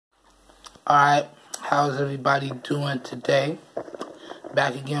Alright, how's everybody doing today?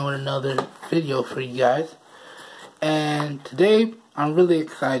 Back again with another video for you guys. And today, I'm really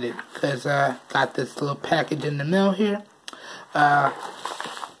excited because I got this little package in the mail here.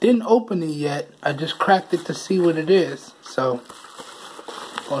 Didn't open it yet. I just cracked it to see what it is. So,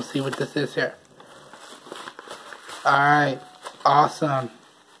 gonna see what this is here. Alright, awesome.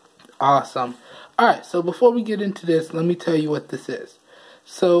 Alright, so before we get into this, let me tell you what this is.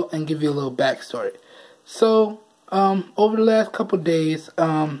 So, and give you a little backstory. So, over the last couple days,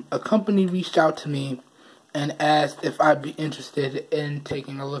 a company reached out to me and asked if I'd be interested in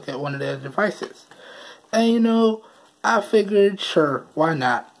taking a look at one of their devices. And you know, I figured, sure, why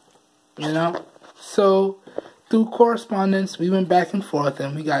not? You know? So, through correspondence, we went back and forth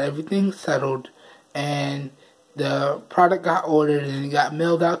and we got everything settled, and the product got ordered and it got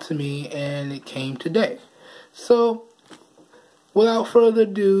mailed out to me and it came today. So, without further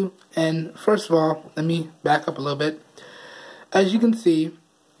ado, and first of all, let me back up a little bit. As you can see,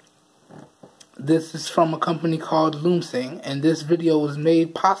 this is from a company called Lumsing, and this video was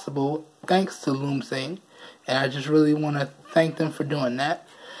made possible thanks to Lumsing, and I just really want to thank them for doing that.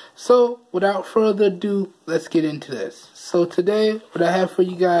 So, without further ado, let's get into this. So today, what I have for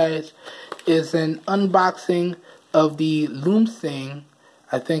you guys is an unboxing of the Lumsing,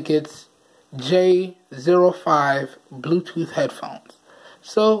 I think it's J05 Buletooth Headphones.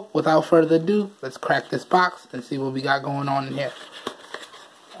 So, without further ado, let's crack this box and see what we got going on in here.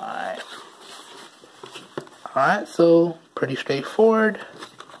 Alright, so pretty straightforward.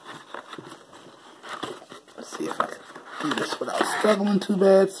 Let's see if I can do this without struggling too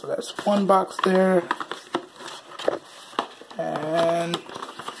bad. So that's one box there. And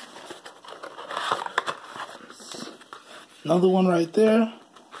another one right there.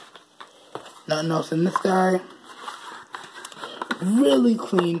 Nothing else in this guy. Really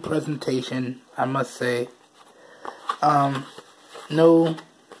clean presentation, I must say. No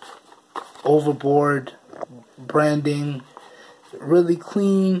overboard branding. Really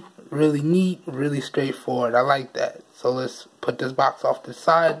clean, really neat, really straightforward. I like that. So let's put this box off to the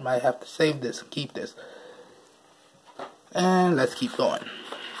side. Might have to save this and keep this. And let's keep going.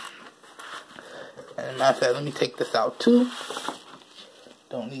 And matter of fact, let me take this out too.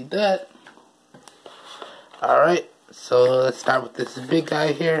 Don't need that. Alright, so let's start with this big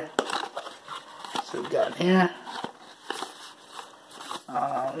guy here. So we got here.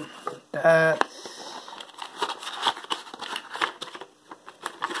 Got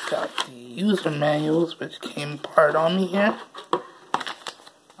the user manuals, which came apart on me here.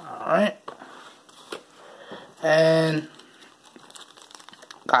 Alright. And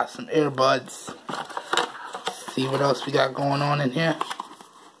got some earbuds. Let's see what else we got going on in here.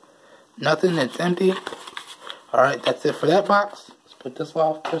 Nothing, it's empty. Alright, that's it for that box. Let's put this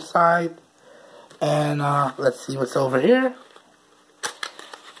off to the side. And let's see what's over here.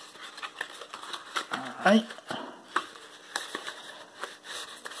 Alright.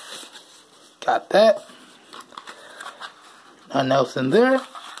 Got that. Nothing else in there.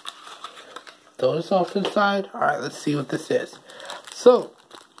 Throw this off to the side. Alright, let's see what this is. So,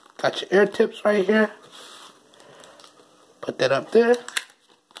 got your ear tips right here. Put that up there.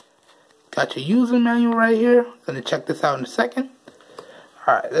 Got your user manual right here. Gonna check this out in a second.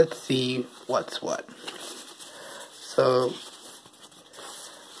 Alright, let's see what's what. So,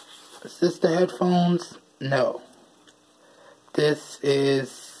 is this the headphones? No. This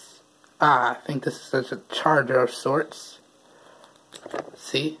is, I think this is such a charger of sorts.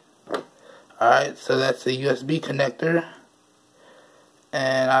 See? Alright, so that's a USB connector.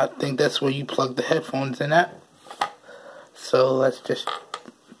 And I think that's where you plug the headphones in at. So let's just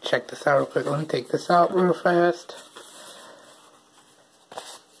check this out real quick. Let me take this out real fast.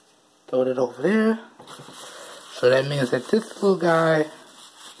 Throw it over there. So that means that this little guy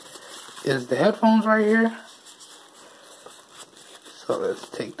is the headphones right here. So let's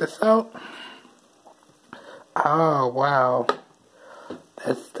take this out. Oh wow,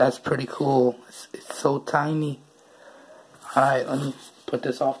 that's pretty cool. It's so tiny. Alright, let me put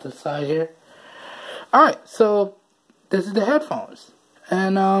this off to the side here. Alright, so this is the headphones.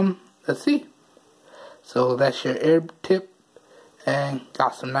 And let's see. So that's your ear tip. And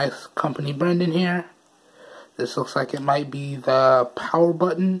got some nice company branding here. This looks like it might be the power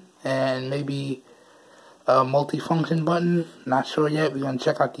button and maybe a multi-function button. Not sure yet. We're going to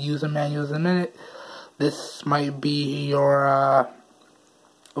check out the user manuals in a minute. This might be your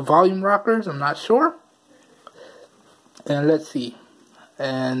volume rockers. I'm not sure. And let's see.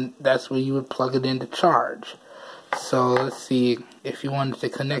 And that's where you would plug it in to charge. So let's see if you wanted to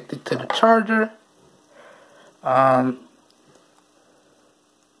connect it to the charger.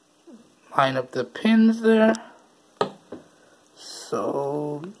 line up the pins there.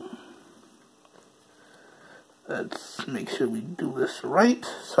 So let's make sure we do this right.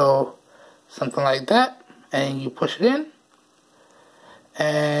 So something like that, and you push it in,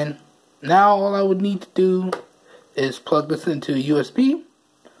 and now all I would need to do is plug this into a USB,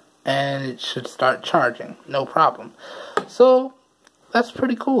 and it should start charging, no problem. So that's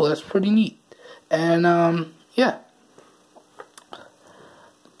pretty cool, that's pretty neat. And yeah,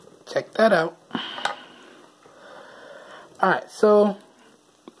 check that out. Alright, so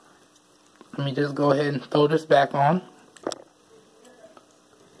let me just go ahead and throw this back on.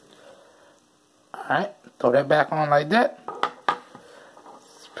 Alright, throw that back on like that.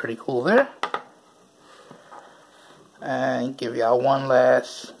 It's pretty cool there. And give y'all one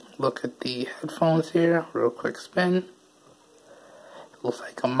last look at the headphones here. Real quick spin. Looks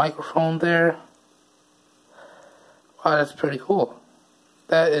like a microphone there. Wow, that's pretty cool.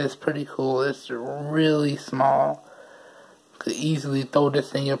 That is pretty cool. It's really small. Could easily throw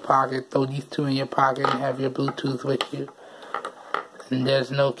this in your pocket, throw these two in your pocket, and have your Bluetooth with you. And there's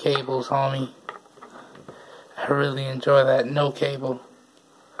no cables, homie. I really enjoy that, no cable.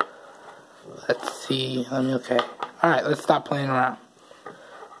 Let's see, okay. Alright, let's stop playing around.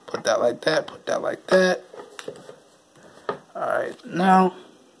 Put that like that, put that like that. Alright, now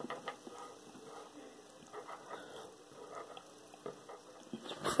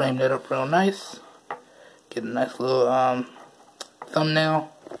frame that up real nice. Get a nice little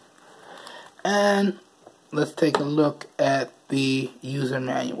thumbnail. And let's take a look at the user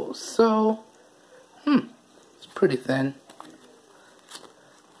manual. So, it's pretty thin.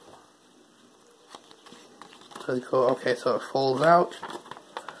 Pretty cool. Okay, so it folds out.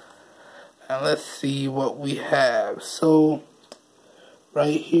 And let's see what we have. So,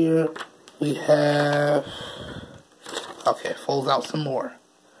 right here we have, okay, it folds out some more.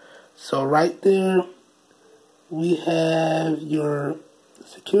 So right there we have your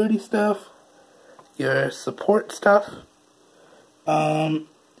security stuff, your support stuff,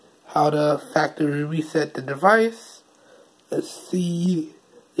 how to factory reset the device. Let's see,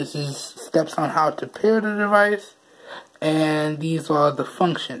 this is steps on how to pair the device, and these are the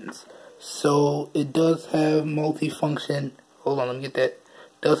functions. So it does have multifunction, hold on, let me get that,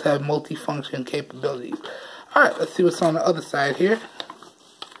 it does have multifunction capabilities. Alright, let's see what's on the other side here.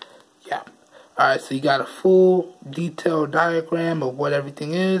 Yeah. Alright, so you got a full detailed diagram of what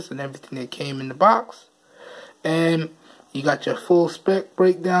everything is and everything that came in the box. And you got your full spec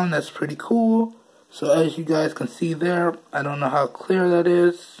breakdown, that's pretty cool. So as you guys can see there, I don't know how clear that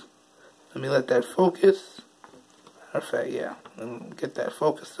is. Let me let that focus. Matter of fact, yeah, let me get that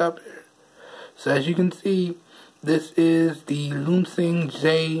focused up here. So as you can see, this is the Lumsing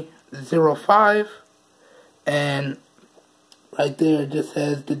J05, and right there it just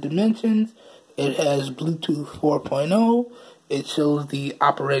has the dimensions. It has Bluetooth 4.0. It shows the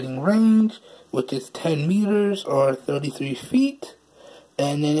operating range, which is 10 meters or 33 feet.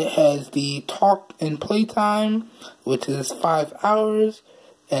 And then it has the talk and play time, which is 5 hours.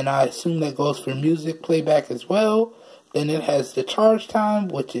 And I assume that goes for music playback as well. Then it has the charge time,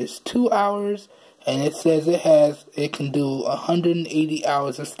 which is 2 hours. And it says it can do 180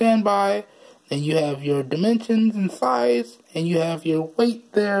 hours of standby. Then you have your dimensions and size, and you have your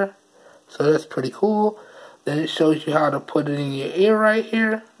weight there. So that's pretty cool. Then it shows you how to put it in your ear right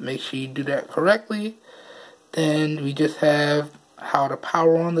here. Make sure you do that correctly. Then we just have how to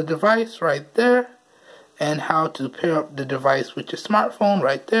power on the device right there, and how to pair up the device with your smartphone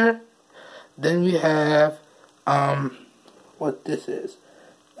right there. Then we have what this is.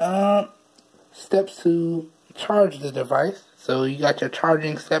 Steps to charge the device. So you got your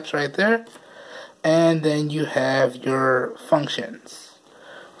charging steps right there. And then you have your functions.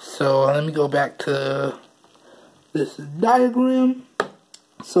 So let me go back to this diagram.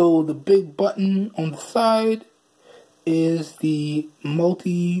 So the big button on the side is the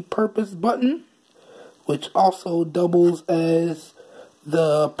multi-purpose button, which also doubles as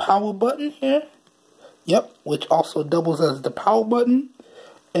the power button here. Yep, which also doubles as the power button.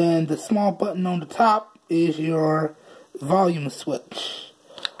 And the small button on the top is your volume switch.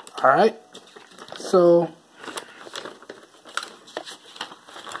 Alright, so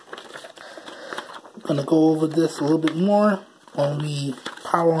I'm going to go over this a little bit more when we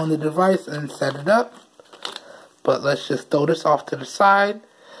power on the device and set it up. But let's just throw this off to the side.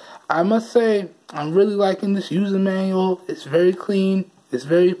 I must say, I'm really liking this user manual. It's very clean, it's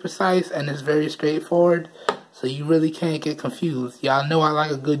very precise, and it's very straightforward. So you really can't get confused. Y'all know I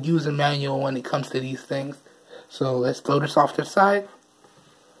like a good user manual when it comes to these things. So let's throw this off to the side.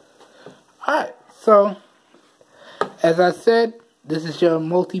 Alright, so as I said, this is your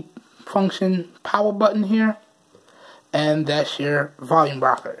function power button here, and that's your volume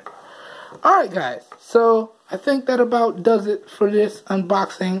rocker. Alright guys, so I think that about does it for this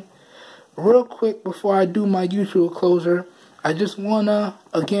unboxing. Real quick before I do my usual closer, I just wanna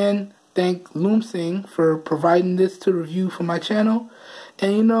again thank Lumsing for providing this to review for my channel.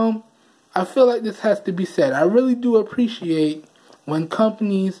 And you know, I feel like this has to be said. I really do appreciate when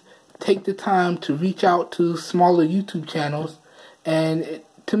companies take the time to reach out to smaller YouTube channels, and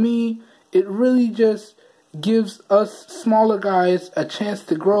to me it really just gives us smaller guys a chance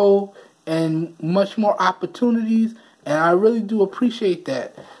to grow and much more opportunities, and I really do appreciate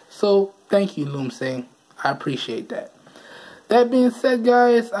that. So thank you, Lumsing. I appreciate that. That being said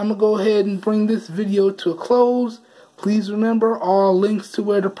guys, I'm going to go ahead and bring this video to a close. Please remember, all links to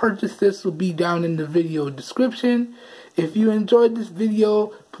where to purchase this will be down in the video description. If you enjoyed this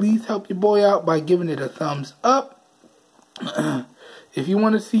video, please help your boy out by giving it a thumbs up. If you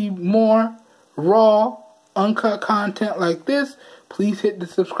want to see more raw, uncut content like this, please hit the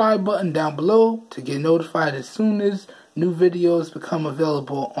subscribe button down below to get notified as soon as new videos become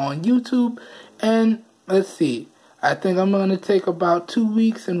available on YouTube. And let's see, I think I'm going to take about 2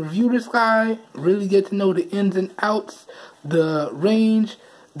 weeks and review this guy, really get to know the ins and outs, the range,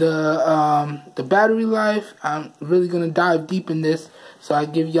 the battery life. I'm really going to dive deep in this, so I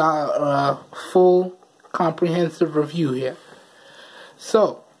give y'all a full comprehensive review here.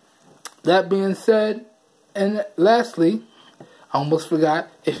 So that being said, and lastly, I almost forgot,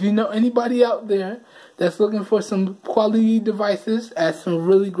 if you know anybody out there that's looking for some quality devices at some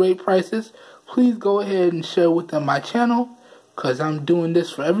really great prices, please go ahead and share with them my channel, because I'm doing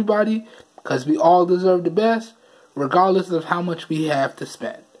this for everybody, because we all deserve the best, regardless of how much we have to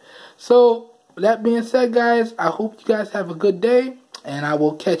spend. So that being said guys, I hope you guys have a good day, and I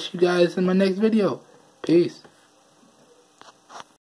will catch you guys in my next video. Peace.